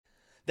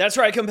That's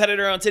right,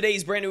 competitor. On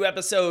today's brand new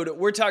episode,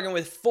 we're talking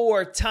with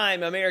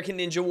four-time American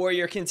Ninja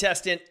Warrior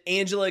contestant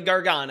Angela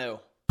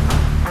Gargano.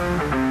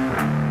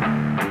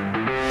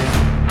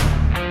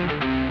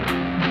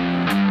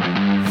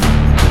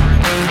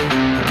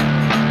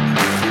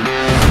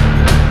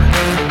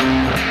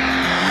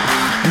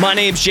 My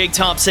name's Jake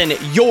Thompson,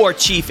 your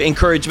Chief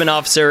Encouragement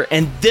Officer,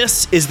 and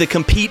this is the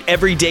Compete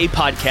Everyday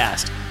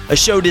Podcast, a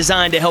show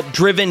designed to help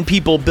driven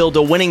people build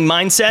a winning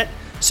mindset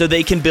so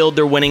they can build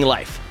their winning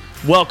life.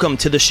 Welcome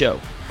to the show.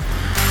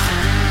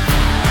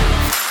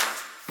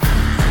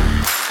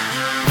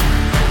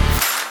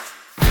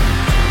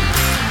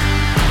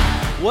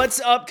 What's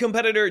up,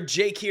 competitor?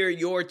 Jake here,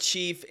 your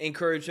Chief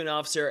Encouragement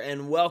Officer,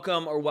 and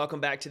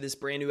welcome back to this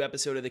brand new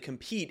episode of the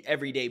Compete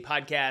Everyday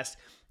Podcast.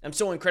 I'm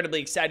so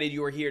incredibly excited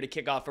you are here to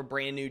kick off a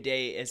brand new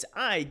day as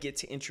I get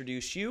to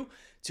introduce you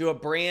to a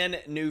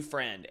brand new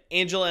friend.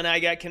 Angela and I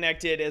got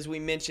connected, as we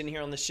mentioned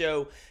here on the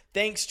show,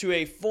 thanks to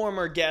a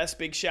former guest.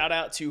 Big shout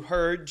out to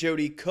her,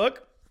 Jody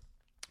Cook,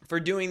 for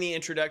doing the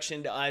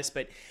introduction to us.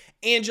 But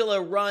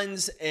Angela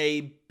runs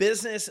a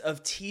business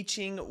of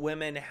teaching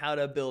women how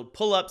to build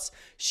pull-ups.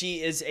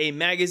 She is a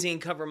magazine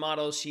cover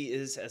model. She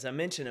is, as I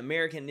mentioned,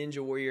 American Ninja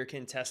Warrior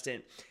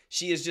contestant.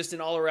 She is just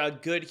an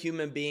all-around good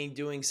human being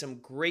doing some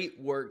great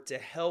work to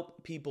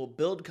help people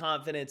build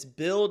confidence,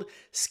 build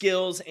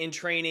skills and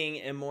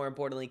training, and more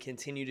importantly,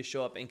 continue to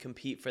show up and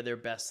compete for their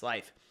best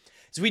life.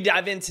 As we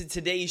dive into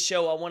today's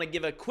show, I want to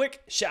give a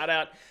quick shout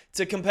out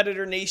to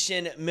Competitor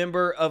Nation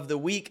Member of the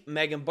Week,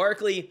 Megan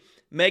Barkley.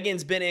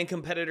 Megan's been in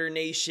Competitor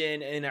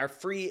Nation in our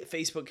free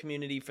Facebook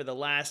community for the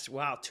last,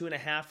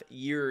 2.5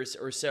 years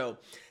or so.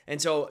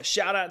 And so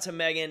shout out to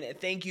Megan.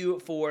 Thank you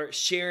for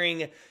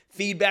sharing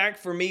feedback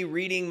for me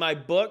reading my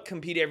book,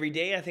 Compete Every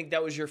Day. I think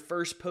that was your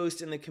first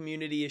post in the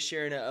community, is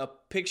sharing a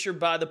picture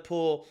by the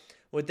pool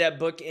with that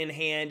book in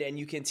hand. And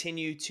you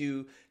continue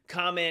to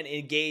comment,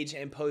 engage,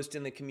 and post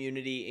in the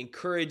community,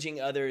 encouraging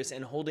others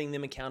and holding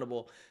them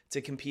accountable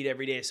to compete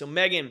every day. So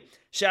Megan,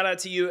 shout out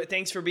to you.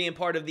 Thanks for being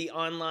part of the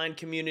online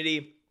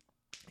community.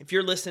 If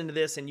you're listening to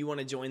this and you want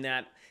to join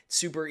that, it's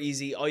super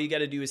easy. All you got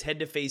to do is head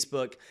to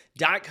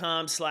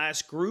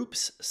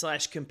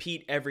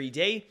facebook.com/groups/compete every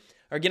day.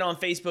 Or get on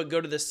Facebook, go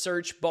to the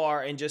search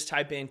bar and just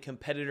type in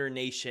Competitor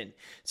Nation.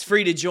 It's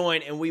free to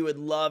join, and we would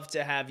love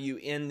to have you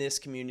in this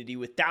community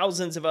with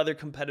thousands of other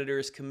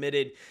competitors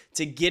committed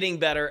to getting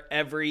better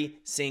every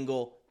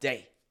single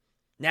day.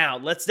 Now,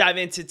 let's dive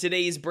into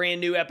today's brand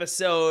new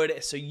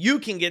episode so you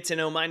can get to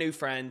know my new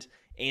friend,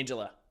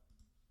 Angela.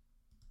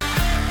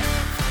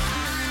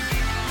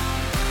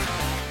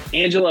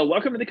 Angela,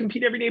 welcome to the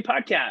Compete Everyday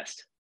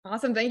Podcast.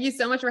 Awesome. Thank you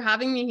so much for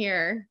having me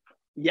here.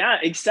 Yeah,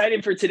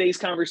 excited for today's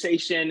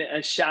conversation.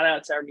 A shout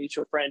out to our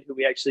mutual friend who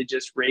we actually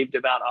just raved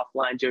about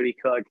offline, Jody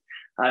Cook,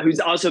 who's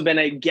also been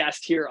a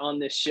guest here on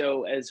this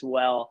show as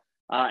well.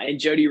 And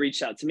Jody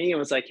reached out to me and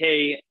was like,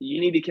 hey,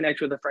 you need to connect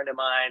with a friend of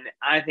mine.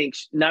 I think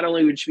not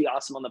only would she be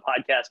awesome on the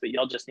podcast, but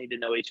y'all just need to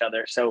know each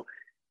other. So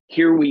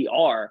here we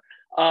are.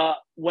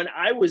 When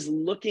I was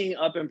looking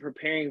up and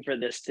preparing for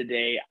this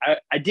today,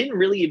 I didn't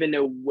really even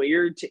know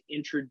where to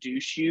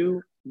introduce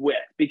you with,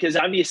 because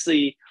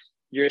obviously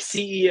you're a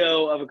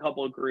CEO of a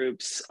couple of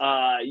groups.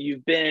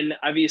 You've been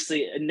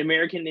obviously an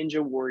American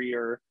Ninja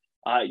Warrior.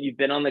 You've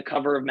been on the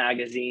cover of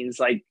magazines.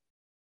 Like,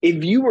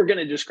 if you were going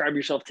to describe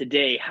yourself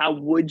today, how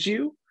would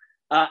you?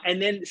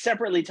 And then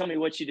separately, tell me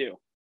what you do.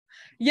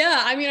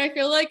 Yeah, I mean, I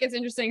feel like it's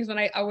interesting because when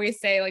I always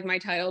say like my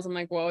titles, I'm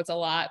like, whoa, it's a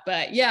lot.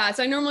 But yeah,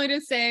 so I normally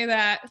just say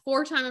that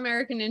four-time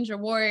American Ninja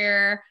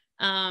Warrior,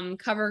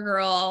 cover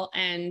girl,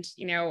 and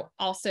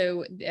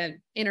also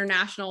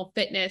international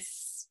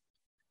fitness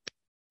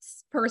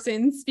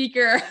person,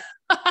 speaker.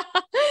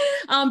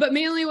 But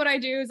mainly what I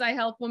do is I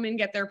help women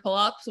get their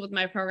pull-ups with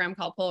my program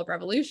called Pull-Up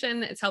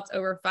Revolution. It's helped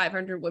over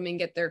 500 women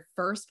get their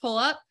first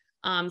pull-up.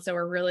 So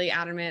we're really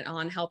adamant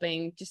on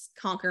helping just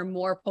conquer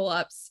more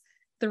pull-ups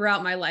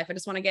throughout my life. I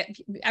just want to get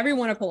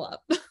everyone a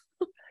pull-up.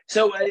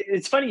 So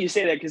it's funny you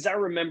say that, because I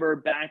remember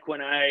back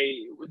when I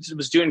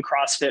was doing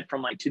CrossFit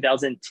from like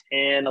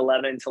 2010,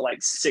 11 to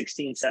like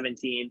 16,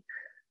 17,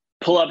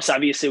 pull-ups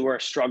obviously were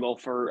a struggle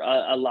for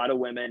a lot of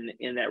women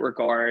in that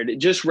regard.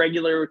 Just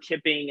regular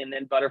kipping and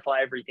then butterfly,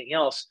 everything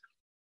else.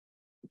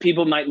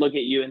 People might look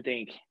at you and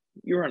think,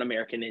 you're an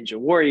American Ninja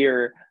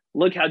Warrior.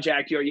 Look how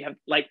jacked you are. You have,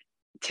 like,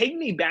 take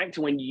me back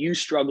to when you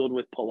struggled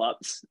with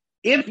pull-ups,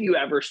 if you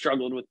ever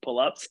struggled with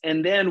pull-ups,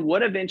 and then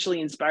what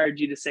eventually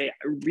inspired you to say,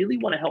 I really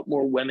want to help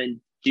more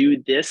women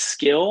do this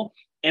skill,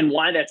 and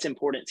why that's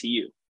important to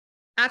you.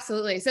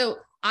 Absolutely. So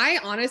I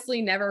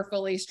honestly never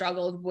fully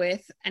struggled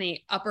with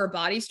any upper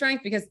body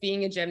strength, because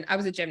I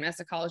was a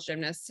gymnast, a college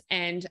gymnast,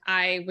 and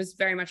I was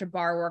very much a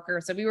bar worker.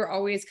 So we were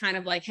always kind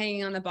of like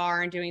hanging on the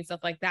bar and doing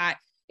stuff like that.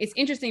 It's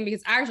interesting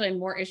because I actually had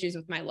more issues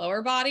with my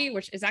lower body,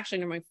 which is actually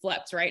normally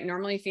flipped, right?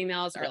 Normally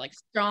females are like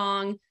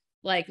strong,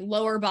 like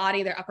lower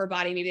body, their upper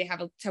body, maybe they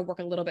have to work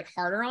a little bit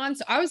harder on.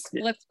 So I was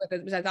flipped with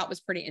it, which I thought was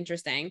pretty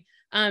interesting.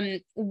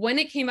 When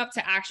it came up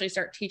to actually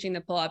start teaching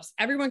the pull-ups,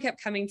 everyone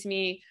kept coming to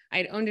me. I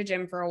had owned a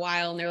gym for a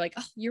while and they're like,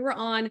 oh, you were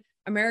on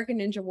American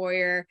Ninja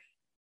Warrior.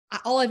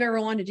 all I've ever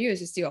wanted to do is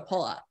just do a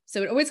pull-up.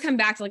 So it always come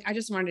back to like, I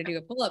just wanted to do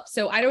a pull-up.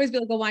 So I'd always be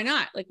like, well, why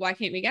not? Like, why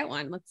can't we get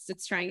one?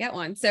 Let's try and get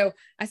one. So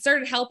I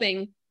started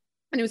helping,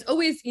 and it was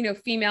always,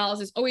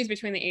 females. It's always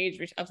between the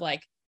age of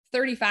like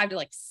 35 to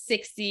like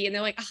 60. And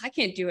they're like, oh, I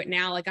can't do it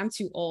now. Like, I'm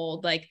too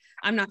old. Like,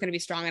 I'm not going to be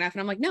strong enough.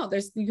 And I'm like, no,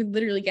 you can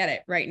literally get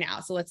it right now.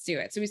 So let's do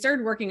it. So we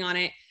started working on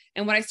it.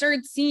 And what I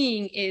started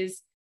seeing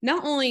is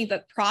not only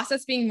the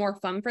process being more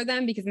fun for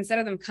them, because instead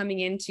of them coming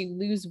in to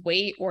lose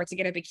weight or to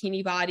get a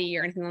bikini body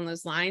or anything along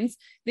those lines,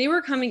 they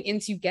were coming in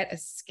to get a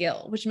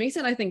skill, which makes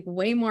it, I think,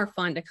 way more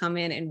fun to come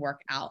in and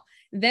work out.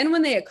 Then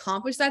when they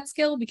accomplish that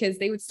skill, because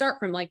they would start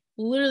from like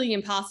literally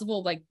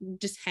impossible, like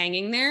just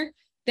hanging there.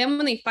 Then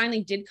when they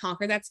finally did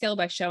conquer that skill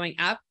by showing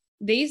up,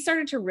 they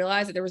started to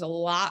realize that there was a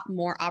lot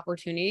more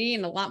opportunity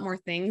and a lot more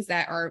things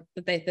that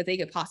they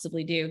could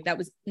possibly do. That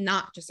was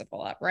not just a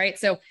pull up, right?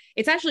 So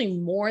it's actually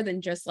more than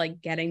just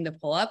like getting the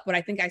pull up. What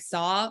I think I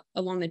saw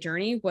along the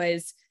journey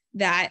was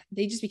that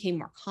they just became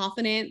more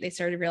confident. They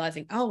started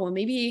realizing, oh, well,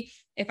 maybe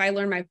if I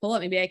learn my pull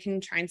up, maybe I can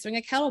try and swing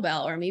a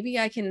kettlebell, or maybe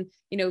I can,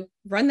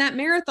 run that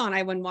marathon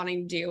I've been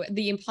wanting to do.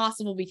 The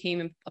impossible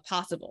became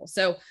possible.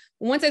 So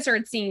once I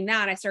started seeing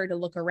that, I started to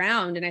look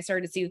around and I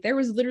started to see that there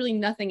was literally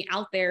nothing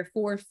out there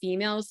for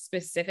females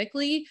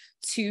specifically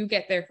to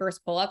get their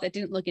first pull up that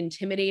didn't look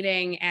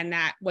intimidating and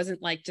that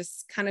wasn't like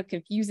just kind of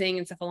confusing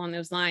and stuff along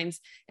those lines.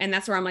 And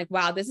that's where I'm like,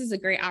 wow, this is a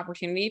great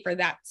opportunity for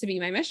that to be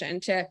my mission,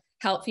 to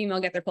help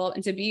female get their pull up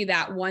and to be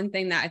that one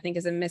thing that I think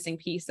is a missing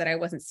piece that I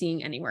wasn't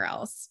seeing anywhere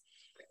else.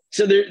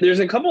 So there's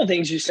a couple of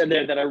things you said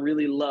there that I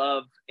really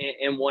love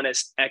and want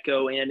to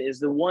echo in is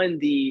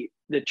the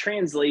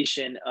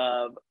translation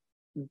of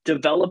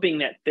developing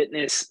that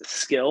fitness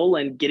skill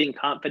and getting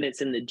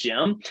confidence in the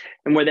gym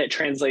and where that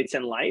translates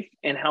in life,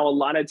 and how a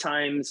lot of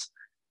times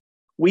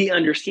we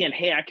understand,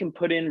 hey, I can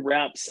put in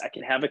reps, I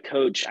can have a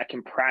coach, I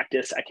can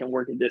practice, I can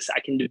work at this,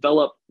 I can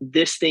develop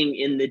this thing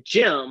in the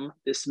gym,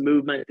 this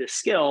movement, this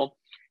skill.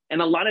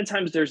 And a lot of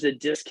times there's a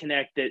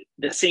disconnect that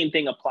the same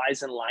thing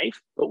applies in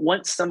life. But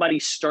once somebody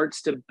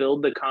starts to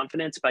build the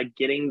confidence by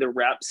getting the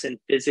reps and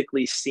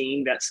physically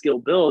seeing that skill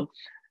build,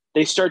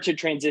 they start to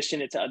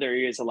transition it to other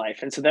areas of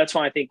life. And so that's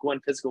why I think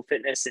physical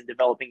fitness and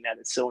developing that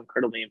is so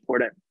incredibly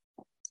important.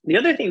 The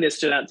other thing that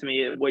stood out to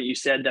me, what you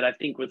said that I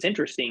think was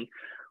interesting,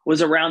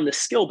 was around the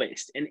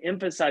skill-based and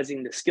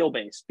emphasizing the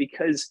skill-based,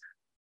 because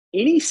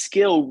any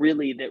skill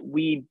really that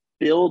we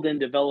build and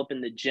develop in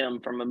the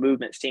gym from a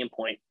movement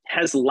standpoint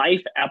has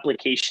life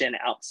application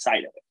outside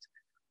of it.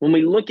 When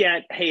we look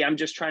at, hey, I'm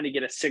just trying to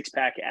get a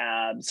six-pack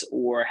abs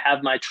or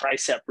have my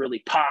tricep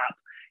really pop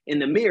in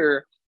the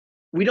mirror,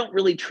 we don't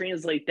really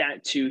translate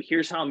that to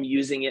here's how I'm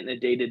using it in a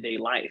day-to-day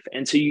life.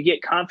 And so you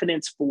get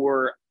confidence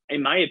for,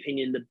 in my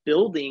opinion, the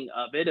building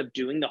of it, of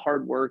doing the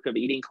hard work of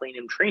eating clean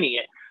and training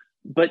it.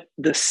 But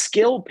the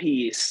skill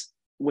piece,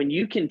 when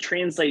you can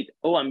translate,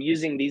 oh, I'm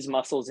using these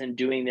muscles and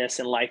doing this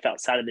in life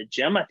outside of the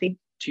gym, I think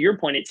to your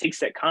point, it takes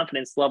that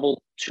confidence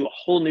level to a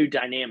whole new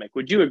dynamic.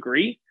 Would you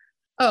agree?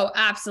 Oh,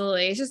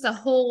 absolutely. It's just a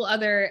whole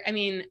other,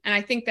 and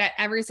I think that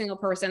every single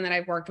person that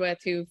I've worked with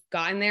who've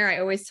gotten there, I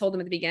always told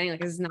them at the beginning,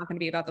 like, this is not going to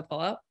be about the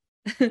pull-up.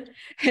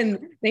 And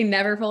they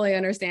never fully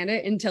understand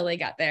it until they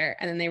got there.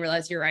 And then they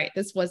realize, you're right.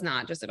 This was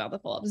not just about the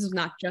pull-up. This was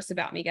not just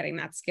about me getting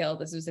that skill.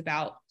 This was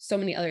about so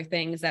many other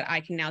things that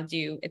I can now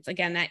do. It's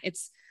again, that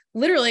it's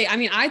literally,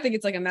 I think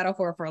it's like a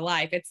metaphor for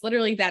life. It's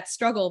literally that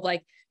struggle of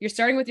like, you're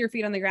starting with your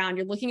feet on the ground.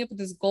 You're looking up at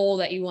this goal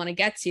that you want to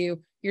get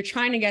to. You're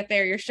trying to get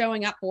there. You're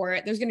showing up for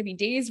it. There's going to be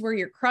days where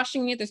you're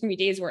crushing it. There's going to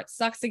be days where it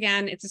sucks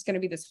again. It's just going to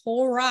be this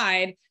whole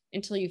ride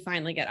until you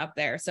finally get up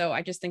there. So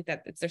I just think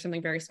that there's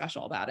something very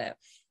special about it.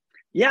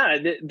 Yeah,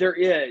 there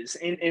is.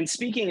 And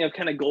speaking of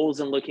kind of goals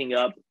and looking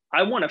up,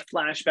 I want to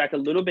flash back a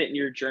little bit in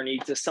your journey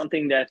to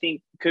something that I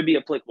think could be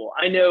applicable.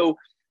 I know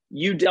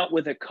you dealt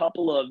with a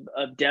couple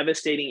of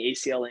devastating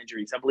ACL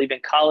injuries, I believe in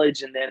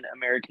college and then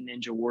American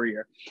Ninja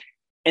Warrior.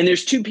 And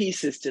there's two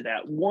pieces to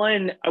that.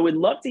 One, I would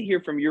love to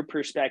hear from your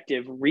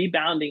perspective,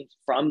 rebounding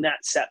from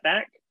that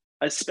setback,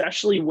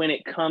 especially when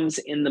it comes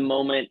in the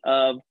moment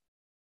of,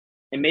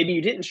 and maybe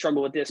you didn't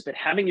struggle with this, but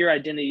having your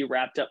identity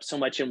wrapped up so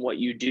much in what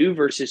you do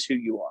versus who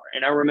you are.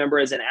 And I remember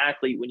as an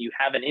athlete, when you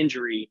have an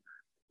injury,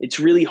 it's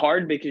really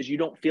hard because you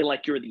don't feel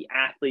like you're the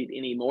athlete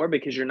anymore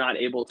because you're not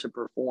able to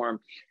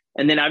perform.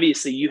 And then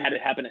obviously you had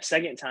it happen a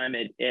second time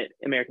at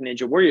American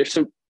Ninja Warrior.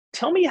 So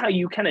tell me how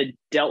you kind of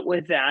dealt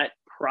with that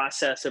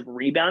process of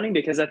rebounding,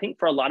 because I think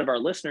for a lot of our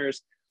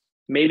listeners,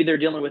 maybe they're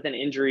dealing with an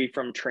injury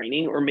from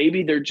training, or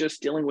maybe they're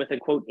just dealing with a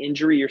quote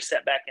injury or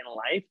setback in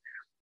life.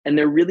 And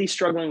they're really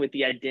struggling with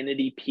the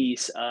identity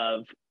piece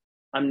of,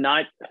 I'm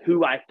not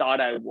who I thought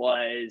I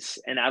was,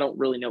 and I don't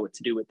really know what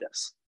to do with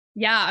this.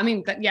 Yeah.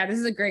 This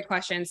is a great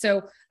question.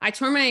 So I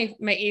tore my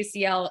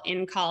ACL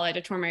in college. I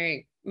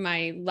tore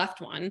my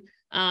left one.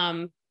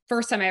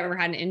 First time I ever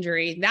had an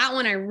injury. That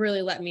one, I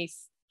really let me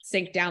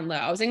sink down low.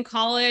 I was in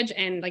college,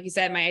 and like you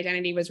said, my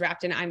identity was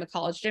wrapped in, I'm a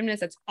college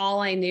gymnast. That's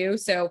all I knew.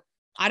 So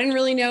I didn't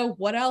really know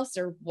what else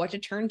or what to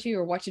turn to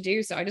or what to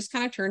do. So I just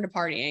kind of turned to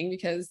partying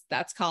because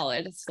that's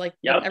college. It's like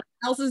what everyone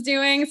else is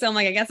doing. So I'm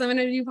like, I guess I'm going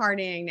to do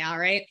partying now.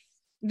 Right.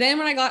 Then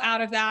when I got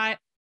out of that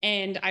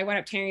and I went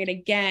up tearing it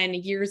again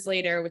years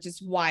later, which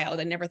is wild.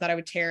 I never thought I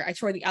would tear. I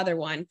tore the other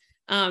one.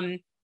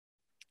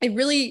 It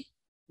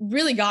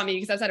really got me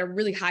because I was at a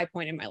really high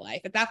point in my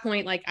life. At that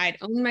point, like I'd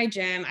owned my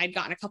gym, I'd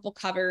gotten a couple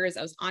covers,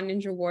 I was on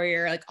Ninja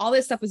Warrior, like all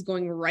this stuff was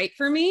going right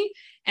for me.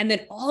 And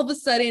then all of a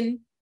sudden,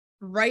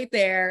 right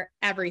there,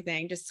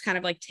 everything just kind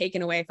of like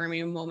taken away from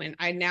me in a moment.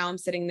 Now I'm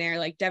sitting there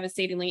like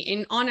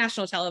devastatingly on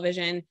national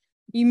television,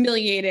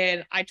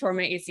 humiliated. I tore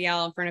my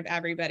ACL in front of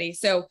everybody.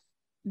 So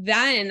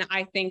then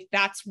I think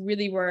that's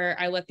really where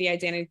I let the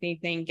identity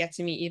thing get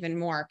to me even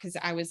more. Cause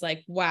I was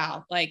like,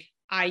 wow, like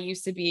I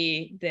used to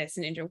be this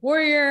Ninja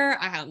Warrior.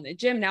 I have in the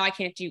gym. Now I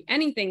can't do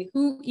anything.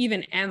 Who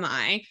even am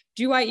I?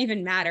 Do I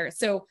even matter?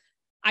 So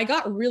I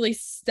got really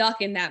stuck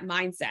in that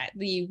mindset,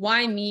 the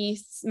why me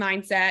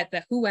mindset,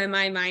 the who am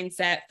I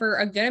mindset for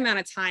a good amount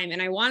of time.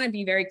 And I want to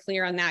be very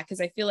clear on that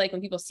because I feel like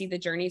when people see the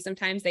journey,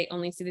 sometimes they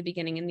only see the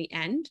beginning and the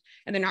end,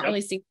 and they're not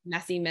really seeing the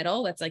messy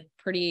middle. That's like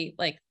pretty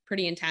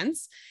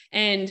intense.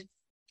 And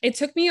it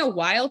took me a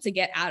while to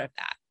get out of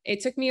that.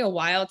 It took me a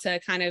while to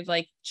kind of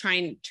like try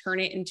and turn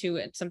it into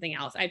something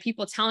else. I had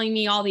people telling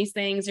me all these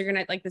things. You're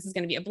going to like, this is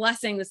going to be a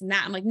blessing, this and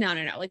that. I'm like, no,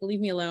 like leave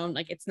me alone.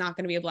 Like, it's not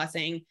going to be a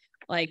blessing.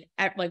 Like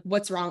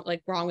what's wrong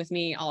with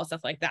me, all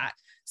stuff like that.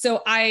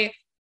 So I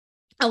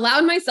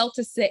allowed myself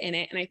to sit in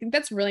it. And I think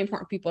that's really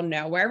important for people to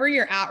know. Wherever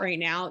you're at right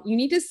now, you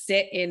need to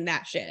sit in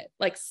that shit.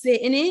 Like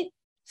sit in it,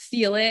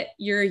 feel it.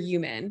 You're a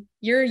human.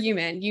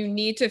 You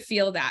need to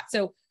feel that.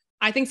 So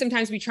I think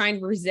sometimes we try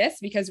and resist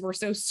because we're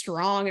so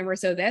strong and we're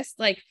so this,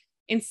 like,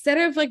 instead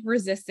of like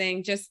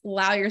resisting, just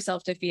allow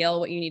yourself to feel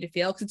what you need to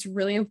feel. Cause it's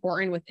really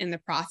important within the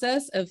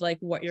process of like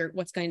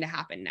what's going to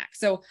happen next.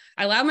 So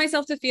I allowed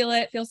myself to feel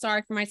it, feel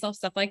sorry for myself,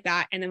 stuff like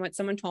that. And then what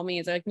someone told me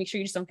is like, make sure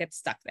you just don't get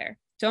stuck there.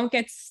 Don't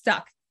get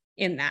stuck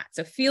in that.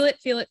 So feel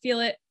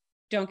it.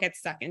 Don't get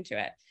stuck into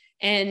it.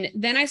 And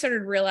then I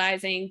started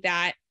realizing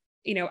that,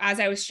 you know, as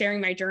I was sharing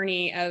my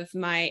journey of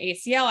my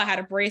ACL, I had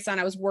a brace on,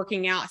 I was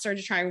working out, I started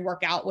to try and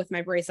work out with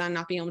my brace on,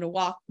 not being able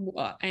to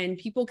walk. And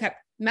people kept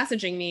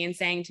messaging me and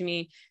saying to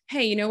me,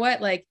 hey, you know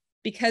what? Like,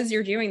 because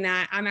you're doing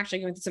that, I'm actually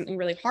going through something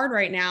really hard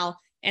right now.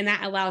 And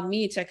that allowed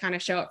me to kind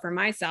of show up for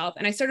myself.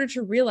 And I started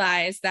to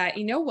realize that,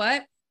 you know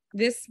what?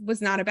 This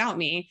was not about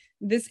me.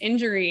 This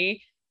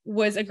injury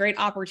was a great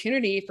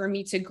opportunity for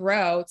me to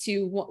grow,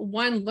 to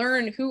one,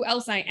 learn who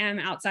else I am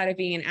outside of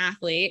being an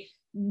athlete,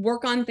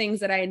 work on things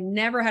that I had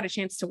never had a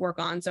chance to work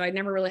on. So I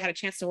never really had a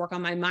chance to work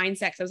on my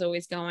mindset because I was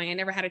always going. I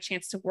never had a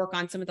chance to work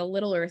on some of the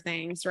littler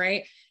things,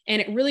 right?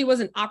 And it really was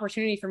an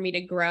opportunity for me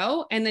to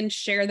grow and then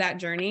share that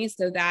journey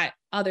so that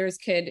others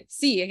could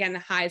see, again, the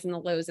highs and the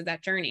lows of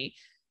that journey.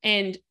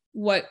 And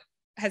what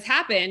has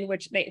happened,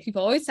 which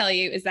people always tell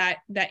you, is that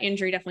that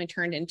injury definitely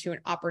turned into an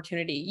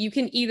opportunity. You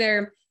can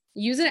either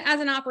use it as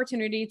an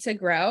opportunity to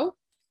grow.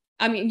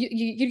 I mean,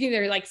 you can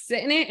either like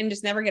sit in it and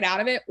just never get out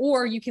of it,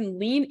 or you can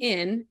lean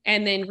in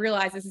and then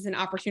realize this is an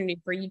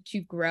opportunity for you to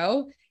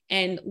grow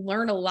and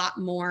learn a lot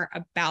more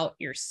about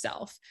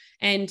yourself.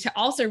 And to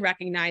also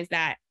recognize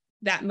that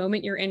that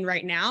moment you're in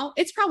right now,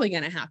 it's probably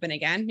going to happen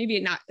again,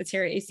 maybe not a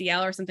tear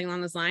ACL or something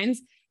along those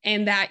lines.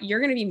 And that you're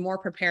going to be more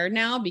prepared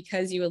now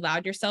because you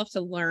allowed yourself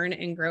to learn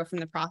and grow from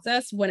the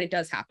process when it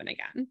does happen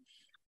again.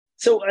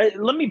 So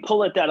let me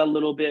pull at that a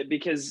little bit,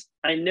 because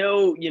I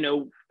know, you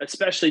know,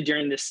 especially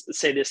during this,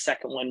 say this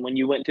second one, when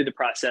you went through the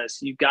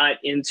process, you got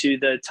into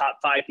the top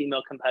 5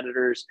 female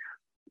competitors.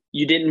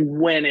 You didn't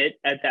win it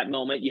at that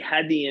moment. You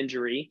had the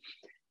injury.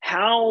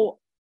 How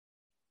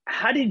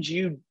did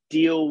you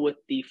deal with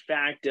the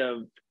fact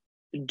of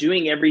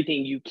doing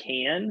everything you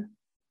can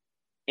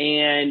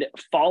and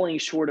falling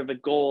short of a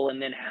goal,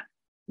 and then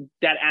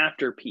that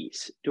after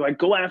piece? Do I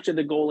go after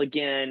the goal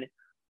again?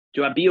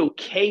 Do I be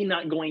okay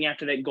not going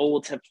after that goal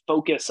to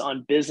focus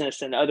on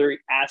business and other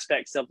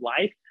aspects of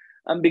life?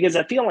 Because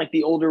I feel like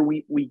the older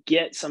we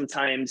get,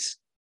 sometimes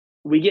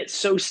we get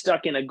so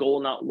stuck in a goal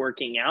not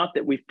working out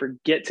that we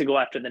forget to go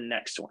after the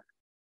next one.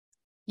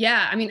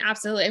 Yeah, I mean,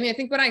 absolutely. I mean, I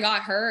think when I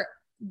got hurt,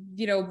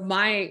 you know,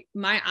 my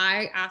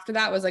eye after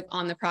that was like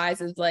on the prize,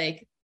 is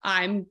like,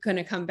 I'm going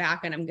to come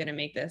back and I'm going to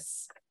make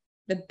this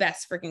the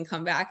best freaking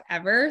comeback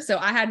ever. So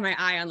I had my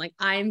eye on like,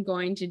 I'm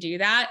going to do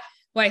that.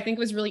 What I think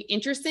was really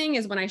interesting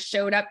is when I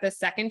showed up the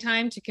second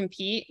time to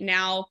compete,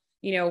 now,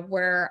 you know,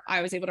 where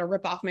I was able to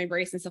rip off my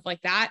brace and stuff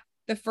like that.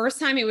 The first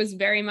time it was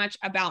very much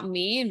about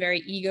me and very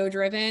ego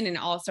driven and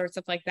all sorts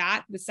of like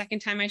that. The second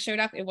time I showed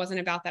up, it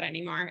wasn't about that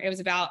anymore. It was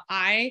about,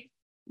 I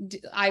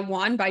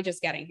won by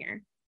just getting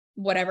here.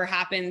 Whatever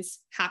happens,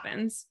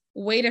 happens.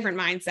 Way different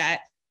mindset.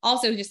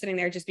 Also just sitting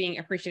there, just being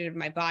appreciative of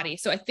my body.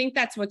 So I think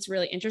that's what's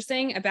really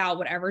interesting about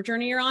whatever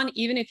journey you're on.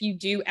 Even if you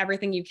do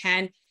everything you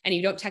can and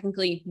you don't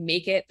technically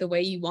make it the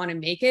way you want to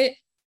make it,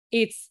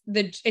 it's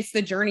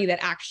the journey that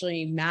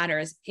actually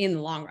matters in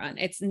the long run.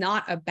 It's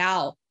not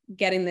about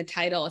getting the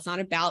title. It's not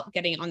about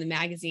getting on the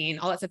magazine.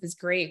 All that stuff is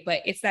great,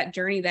 but it's that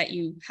journey that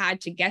you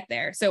had to get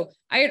there. So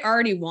I had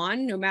already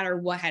won no matter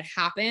what had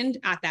happened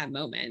at that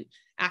moment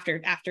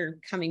after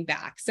coming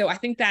back. So I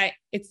think that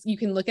you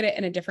can look at it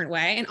in a different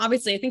way. And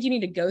obviously I think you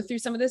need to go through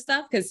some of this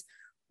stuff, because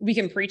we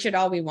can preach it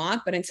all we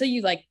want, but until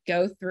you like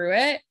go through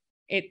it,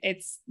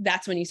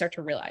 that's when you start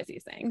to realize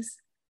these things.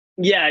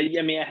 Yeah.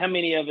 I mean, how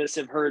many of us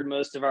have heard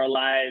most of our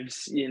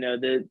lives,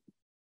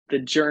 the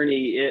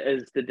journey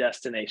is the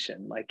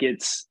destination. Like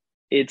it's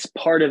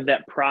part of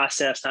that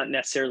process, not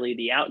necessarily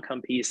the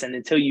outcome piece. And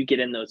until you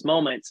get in those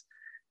moments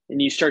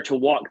and you start to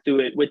walk through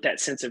it with that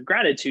sense of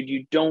gratitude,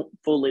 you don't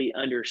fully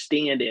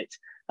understand it.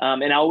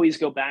 And I always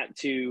go back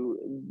to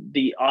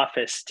the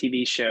Office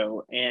TV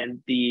show, and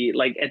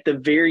at the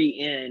very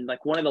end,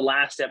 like one of the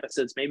last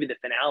episodes, maybe the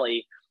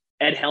finale,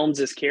 Ed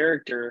Helms'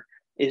 character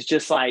is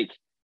just like,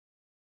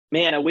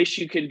 man, I wish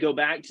you could go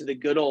back to the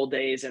good old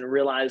days and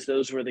realize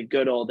those were the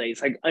good old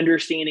days. Like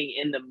understanding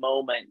in the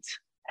moment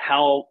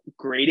how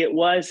great it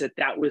was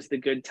that was the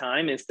good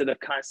time, instead of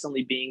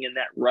constantly being in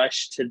that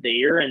rush to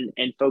there and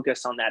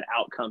focus on that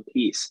outcome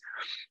piece.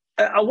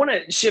 I want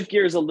to shift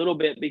gears a little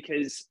bit,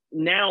 because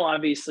now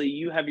obviously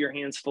you have your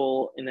hands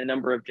full in a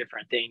number of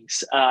different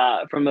things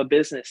from a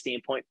business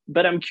standpoint,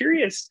 but I'm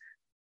curious,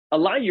 a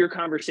lot of your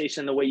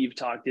conversation, the way you've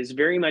talked, is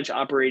very much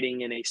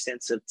operating in a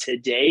sense of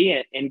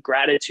today and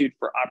gratitude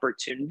for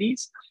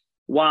opportunities,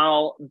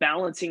 while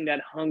balancing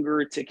that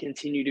hunger to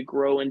continue to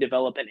grow and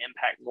develop and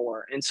impact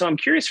more. And so I'm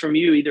curious from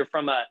you, either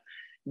from a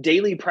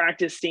daily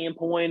practice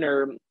standpoint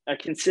or a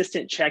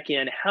consistent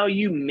check-in, how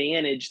you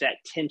manage that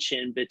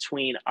tension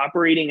between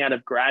operating out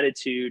of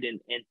gratitude and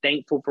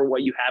thankful for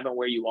what you have and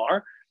where you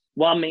are,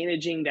 while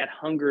managing that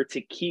hunger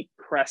to keep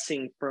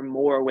pressing for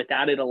more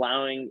without it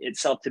allowing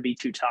itself to be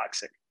too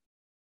toxic.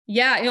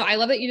 Yeah. I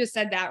love that you just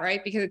said that,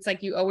 right? Because it's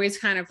like, you always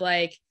kind of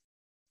like,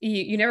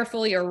 you never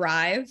fully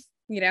arrive,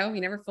 you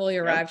never fully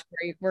arrive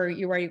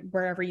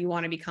wherever you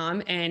want to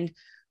become. And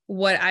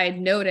what I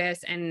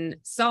noticed and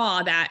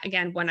saw that,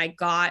 again, when I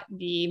got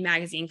the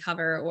magazine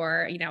cover,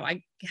 or,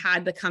 I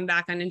had the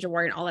comeback on Ninja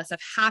Warrior and all that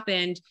stuff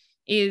happened,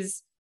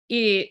 is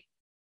it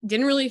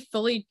didn't really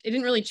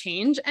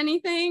change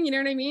anything. You know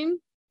what I mean?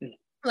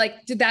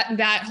 Like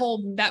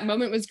that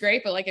moment was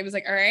great, but like, it was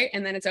like, all right.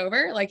 And then it's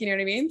over. Like, you know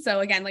what I mean? So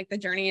again, like the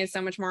journey is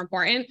so much more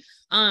important.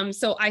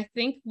 So I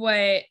think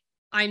what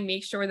I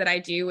make sure that I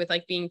do with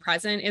like being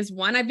present is,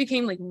 one, I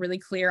became like really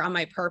clear on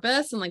my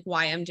purpose and like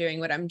why I'm doing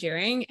what I'm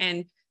doing.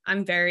 And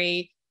I'm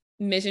very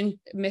mission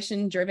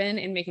driven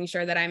in making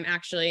sure that I'm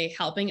actually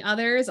helping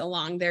others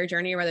along their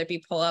journey, whether it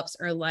be pull-ups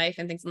or life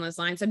and things on those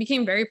lines. So I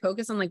became very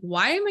focused on like,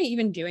 why am I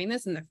even doing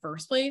this in the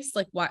first place?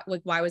 Like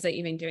why was I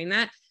even doing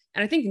that?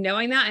 And I think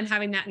knowing that and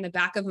having that in the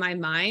back of my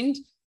mind,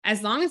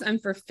 as long as I'm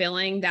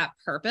fulfilling that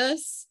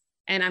purpose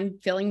and I'm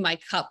filling my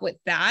cup with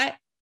that,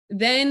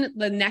 then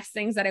the next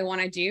things that I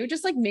want to do,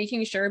 just like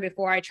making sure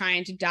before I try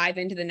and to dive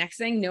into the next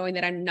thing, knowing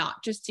that I'm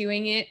not just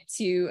doing it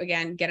to,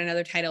 again, get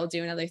another title,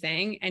 do another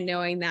thing, and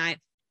knowing that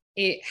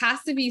it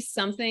has to be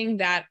something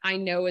that I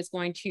know is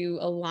going to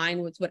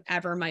align with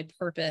whatever my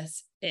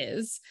purpose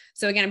is.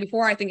 So again,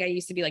 before, I think I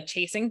used to be like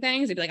chasing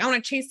things. I'd be like, I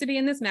want to chase to be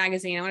in this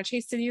magazine. I want to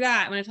chase to do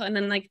that. And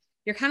then like,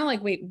 you're kind of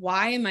like, wait,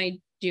 why am I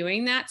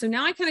doing that? So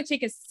now I kind of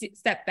take a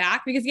step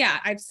back, because I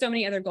have so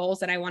many other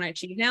goals that I want to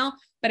achieve now,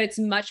 but it's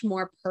much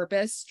more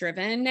purpose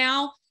driven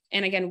now.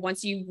 And again,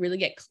 once you really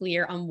get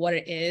clear on what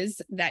it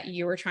is that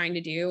you are trying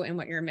to do and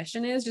what your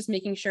mission is, just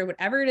making sure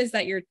whatever it is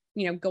that you're,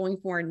 going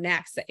for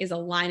next is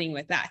aligning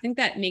with that. I think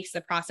that makes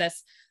the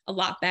process a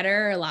lot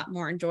better, a lot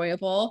more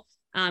enjoyable.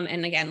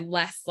 And again,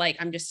 less like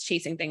I'm just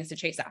chasing things to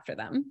chase after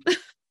them.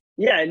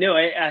 Yeah, no,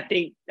 I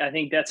think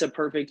that's a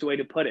perfect way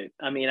to put it.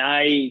 I mean,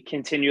 I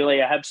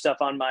have stuff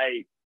on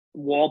my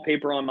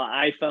wallpaper on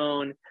my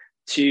iPhone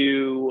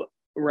to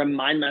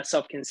remind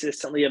myself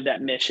consistently of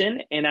that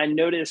mission. And I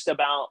noticed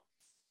about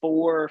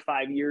 4 or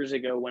 5 years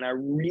ago, when I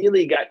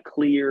really got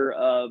clear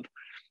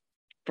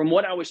from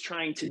what I was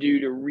trying to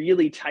do, to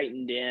really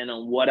tightened in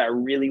on what I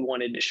really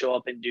wanted to show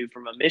up and do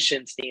from a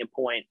mission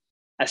standpoint,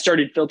 I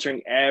started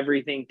filtering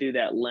everything through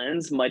that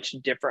lens much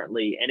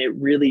differently. And it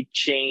really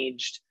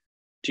changed,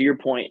 to your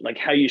point, like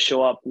how you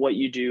show up, what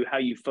you do, how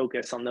you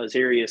focus on those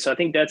areas. So I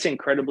think that's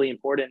incredibly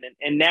important.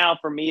 And now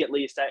for me, at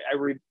least, I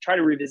try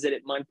to revisit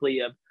it monthly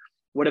of,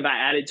 what have I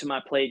added to my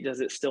plate?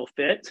 Does it still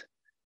fit?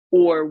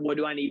 Or what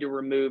do I need to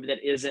remove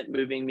that isn't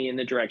moving me in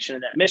the direction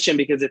of that mission?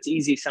 Because it's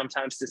easy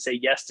sometimes to say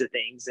yes to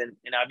things. And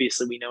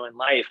obviously we know in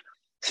life,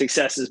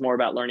 success is more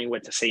about learning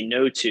what to say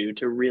no to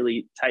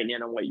really tighten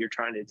in on what you're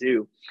trying to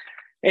do.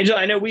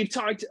 Angela, I know we've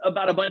talked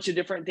about a bunch of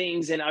different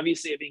things, and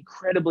obviously I've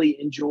incredibly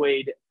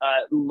enjoyed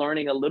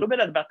learning a little bit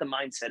about the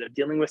mindset of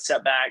dealing with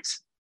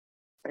setbacks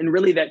and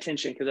really that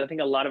tension, because I think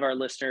a lot of our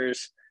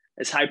listeners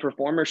as high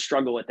performers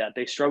struggle with that.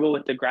 They struggle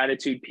with the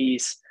gratitude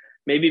piece,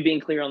 maybe being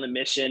clear on the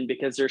mission,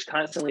 because there's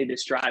constantly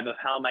this drive of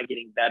how am I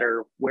getting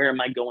better? Where am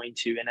I going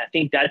to? And I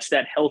think that's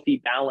that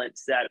healthy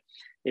balance that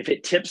If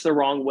it tips the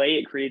wrong way,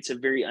 it creates a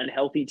very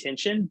unhealthy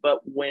tension. But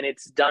when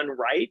it's done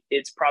right,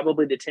 it's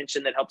probably the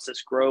tension that helps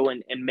us grow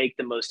and make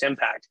the most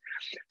impact.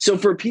 So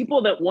for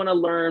people that want to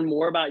learn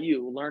more about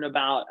you, learn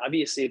about,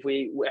 obviously, if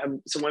we have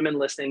some women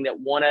listening that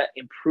want to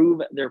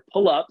improve their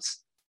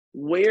pull-ups,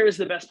 where's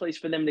the best place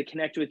for them to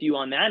connect with you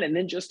on that? And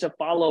then just to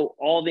follow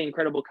all the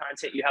incredible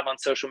content you have on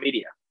social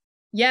media.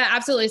 Yeah,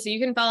 absolutely. So you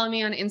can follow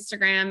me on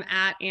Instagram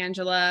at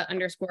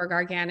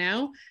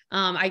Angela_Gargano.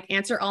 I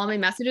answer all my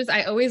messages.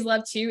 I always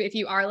love to, if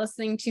you are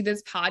listening to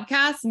this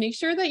podcast, make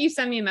sure that you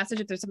send me a message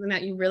if there's something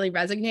that you really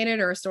resonated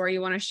or a story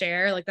you want to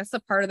share. Like that's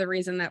the part of the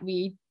reason that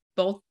we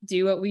both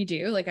do what we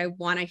do. Like I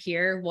want to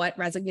hear what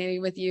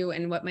resonated with you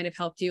and what might have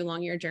helped you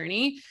along your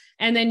journey.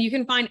 And then you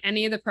can find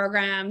any of the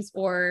programs,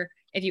 or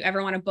if you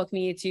ever want to book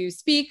me to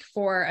speak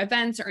for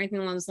events or anything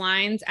along those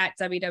lines, at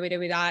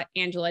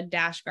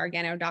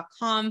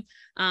www.angela-gargano.com.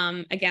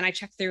 Again, I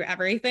check through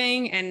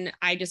everything, and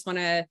I just want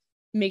to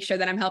make sure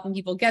that I'm helping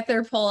people get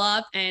their pull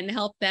up and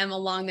help them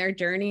along their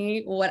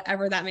journey,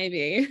 whatever that may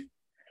be.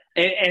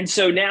 And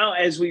so now,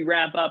 as we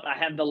wrap up, I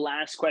have the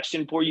last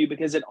question for you,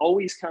 because it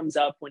always comes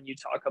up when you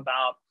talk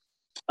about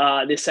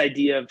this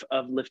idea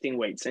of lifting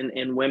weights,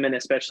 and women,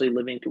 especially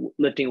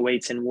lifting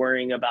weights and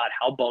worrying about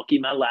how bulky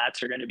my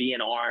lats are going to be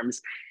in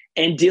arms,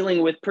 and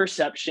dealing with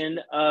perception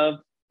of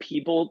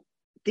people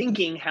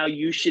thinking how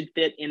you should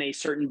fit in a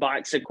certain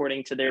box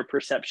according to their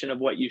perception of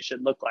what you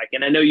should look like.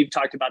 And I know you've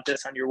talked about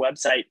this on your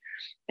website.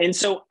 And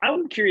so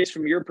I'm curious,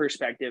 from your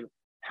perspective,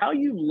 how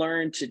you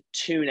learn to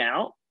tune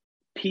out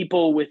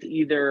people with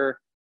either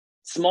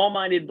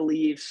small-minded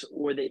beliefs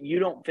or that you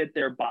don't fit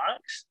their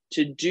box,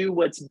 to do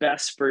what's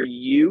best for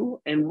you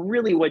and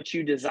really what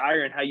you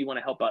desire and how you want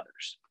to help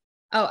others.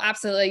 Oh,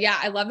 absolutely. Yeah.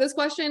 I love this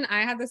question.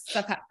 I had this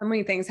stuff, so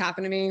many things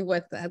happen to me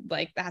with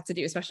like that to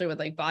do, especially with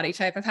like body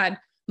type. I've had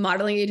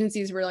modeling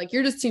agencies where like,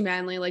 you're just too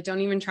manly, like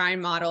don't even try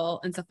and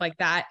model and stuff like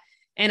that.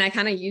 And I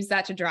kind of used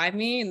that to drive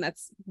me. And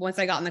that's, once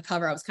I got on the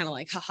cover, I was kind of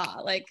like,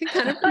 haha, like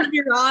kind of proved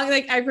you wrong.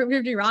 Like I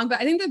proved you wrong.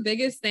 But I think the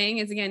biggest thing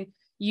is, again,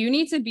 you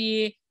need to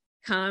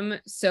become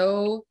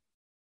so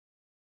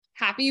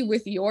happy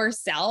with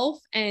yourself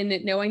and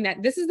knowing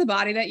that this is the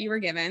body that you were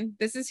given.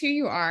 This is who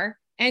you are.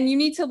 And you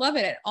need to love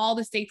it at all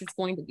the states it's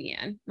going to be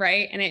in,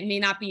 right? And it may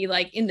not be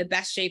like in the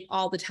best shape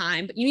all the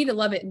time, but you need to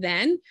love it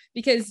then,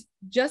 because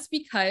just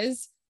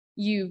because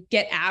you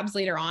get abs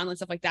later on and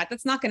stuff like that,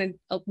 that's not going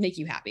to make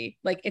you happy.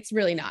 Like, it's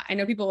really not. I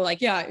know people are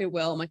like, yeah, it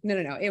will. I'm like,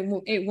 no,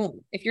 it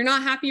won't. If you're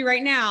not happy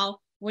right now,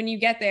 when you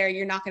get there,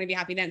 you're not going to be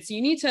happy then. So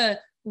you need to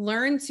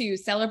learn to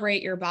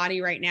celebrate your body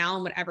right now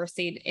in whatever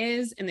state it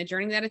is and the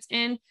journey that it's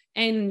in,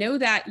 and know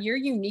that your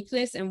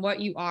uniqueness and what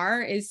you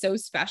are is so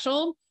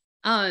special.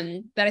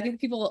 That I think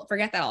people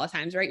forget that all the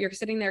times, right? You're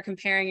sitting there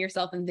comparing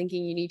yourself and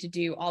thinking you need to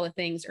do all the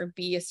things or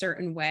be a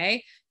certain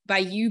way. By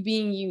you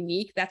being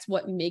unique, that's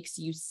what makes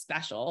you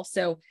special.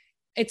 So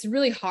it's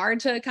really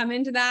hard to come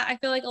into that, I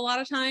feel like, a lot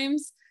of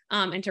times,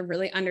 and to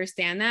really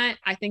understand that.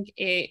 I think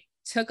it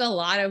took a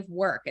lot of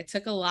work. It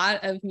took a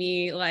lot of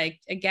me,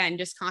 like, again,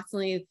 just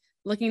constantly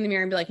looking in the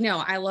mirror and be like, no,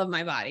 I love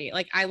my body.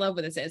 Like, I love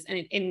what this is.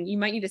 And you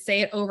might need to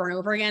say it over and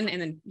over again,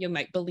 and then you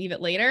might believe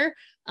it later.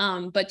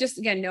 But just,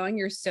 again, knowing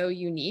you're so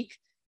unique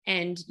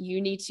and you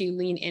need to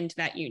lean into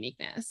that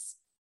uniqueness.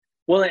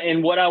 Well,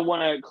 and what I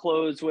want to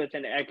close with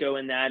and echo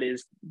in that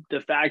is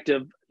the fact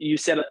of, you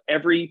said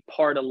every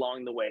part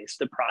along the way is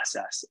the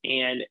process.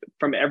 And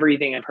from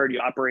everything I've heard you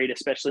operate,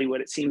 especially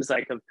what it seems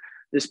like of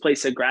this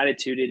place of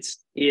gratitude,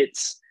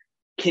 it's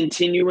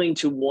continuing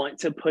to want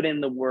to put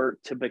in the work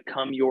to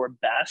become your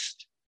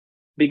best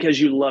because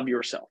you love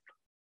yourself.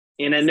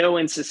 And I know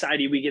in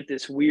society, we get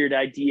this weird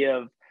idea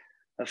of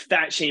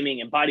fat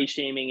shaming and body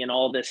shaming and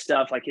all this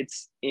stuff. Like,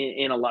 it's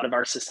in a lot of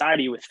our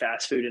society with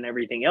fast food and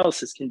everything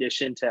else is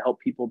conditioned to help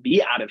people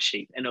be out of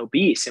shape and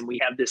obese. And we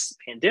have this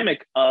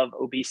pandemic of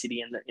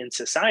obesity in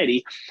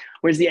society.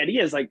 Whereas the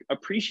idea is like,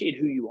 appreciate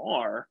who you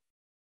are,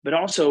 but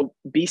also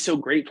be so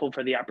grateful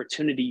for the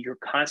opportunity. You're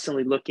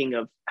constantly looking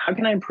of, how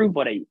can I improve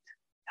what I eat?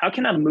 How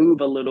can I move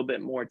a little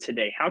bit more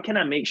today? How can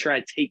I make sure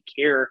I take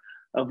care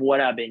of what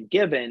I've been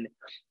given?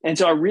 And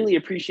so I really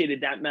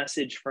appreciated that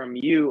message from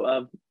you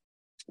of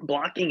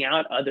blocking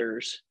out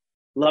others,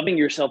 loving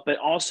yourself, but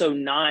also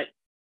not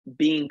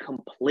being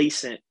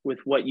complacent with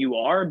what you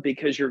are,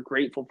 because you're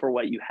grateful for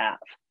what you have.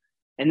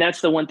 And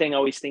that's the one thing I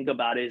always think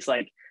about is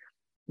like,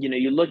 you know,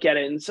 you look at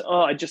it and say,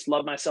 oh, I just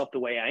love myself the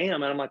way I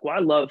am. And I'm like, well, I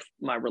love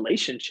my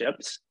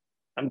relationships.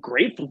 I'm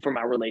grateful for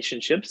my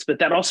relationships, but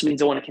that also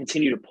means I want to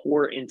continue to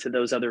pour into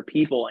those other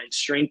people and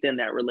strengthen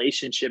that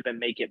relationship and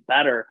make it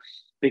better,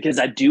 because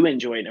I do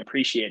enjoy it and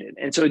appreciate it.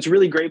 And so it's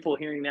really grateful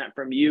hearing that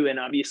from you, and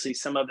obviously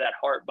some of that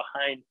heart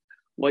behind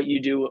what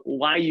you do,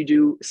 why you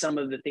do some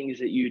of the things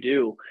that you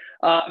do.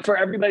 For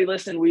everybody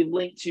listening, we've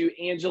linked to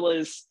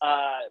Angela's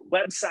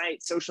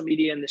website, social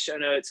media in the show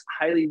notes.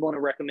 Highly want to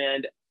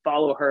recommend.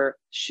 Follow her,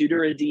 shoot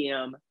her a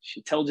DM.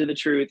 She tells you the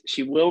truth.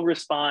 She will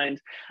respond.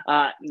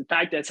 In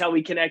fact, that's how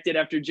we connected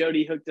after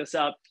Jody hooked us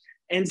up.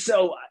 And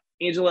so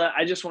Angela,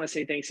 I just want to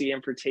say thanks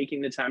again for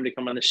taking the time to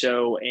come on the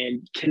show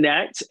and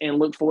connect, and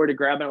look forward to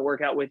grabbing a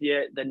workout with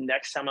you the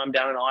next time I'm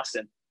down in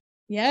Austin.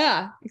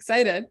 Yeah,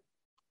 excited.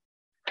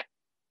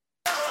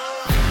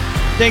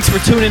 Thanks for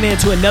tuning in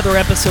to another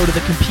episode of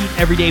the Compete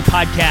Everyday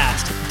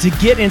podcast. To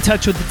get in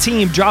touch with the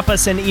team, drop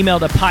us an email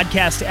to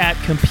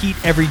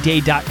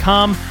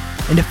podcast@competeeveryday.com.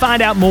 And to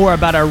find out more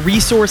about our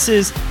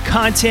resources,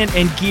 content,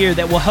 and gear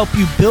that will help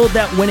you build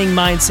that winning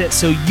mindset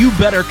so you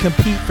better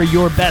compete for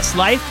your best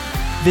life,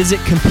 visit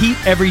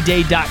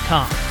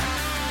CompeteEveryday.com.